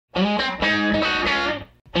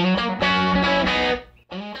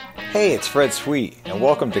Hey, it's Fred Sweet, and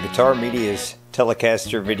welcome to Guitar Media's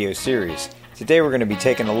Telecaster video series. Today we're going to be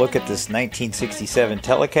taking a look at this 1967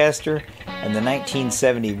 Telecaster and the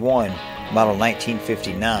 1971 model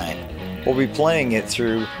 1959. We'll be playing it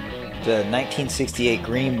through the 1968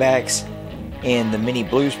 greenbacks in the mini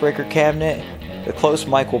bluesbreaker cabinet. The close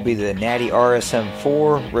mic will be the Natty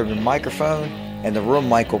RSM4 ribbon microphone, and the room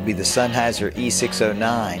mic will be the Sennheiser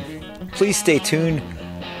E609. Please stay tuned.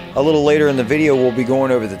 A little later in the video, we'll be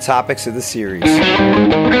going over the topics of the series.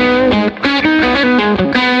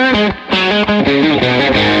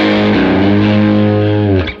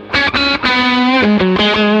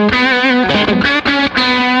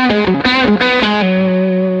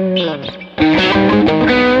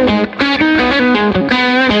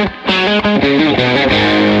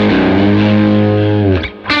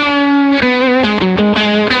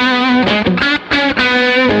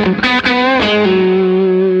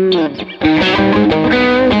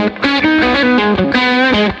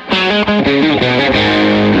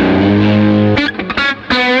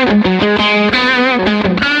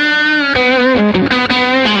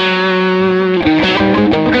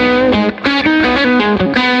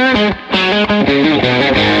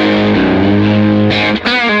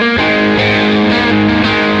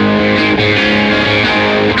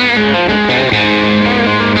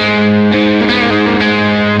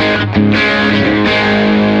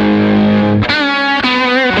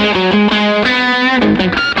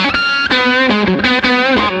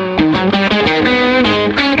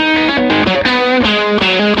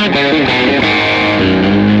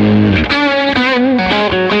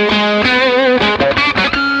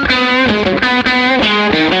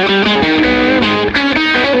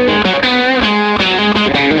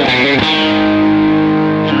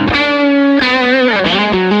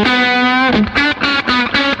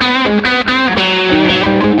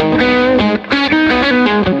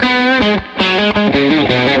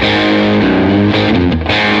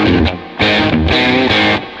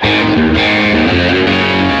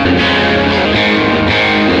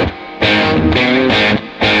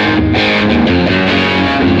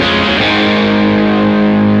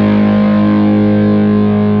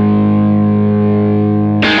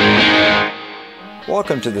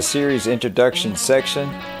 Welcome to the series introduction section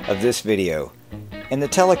of this video. In the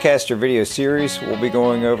Telecaster video series, we'll be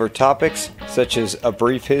going over topics such as a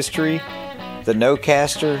brief history, the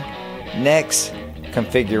Nocaster, necks,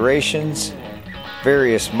 configurations,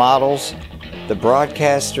 various models, the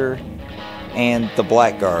Broadcaster, and the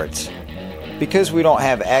Blackguards. Because we don't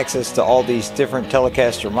have access to all these different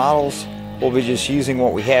Telecaster models, we'll be just using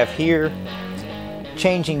what we have here,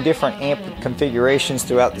 changing different amp configurations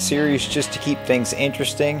throughout the series just to keep things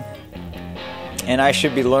interesting. And I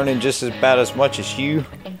should be learning just about as much as you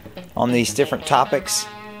on these different topics.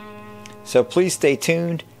 So please stay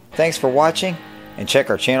tuned. Thanks for watching, and check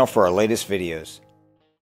our channel for our latest videos.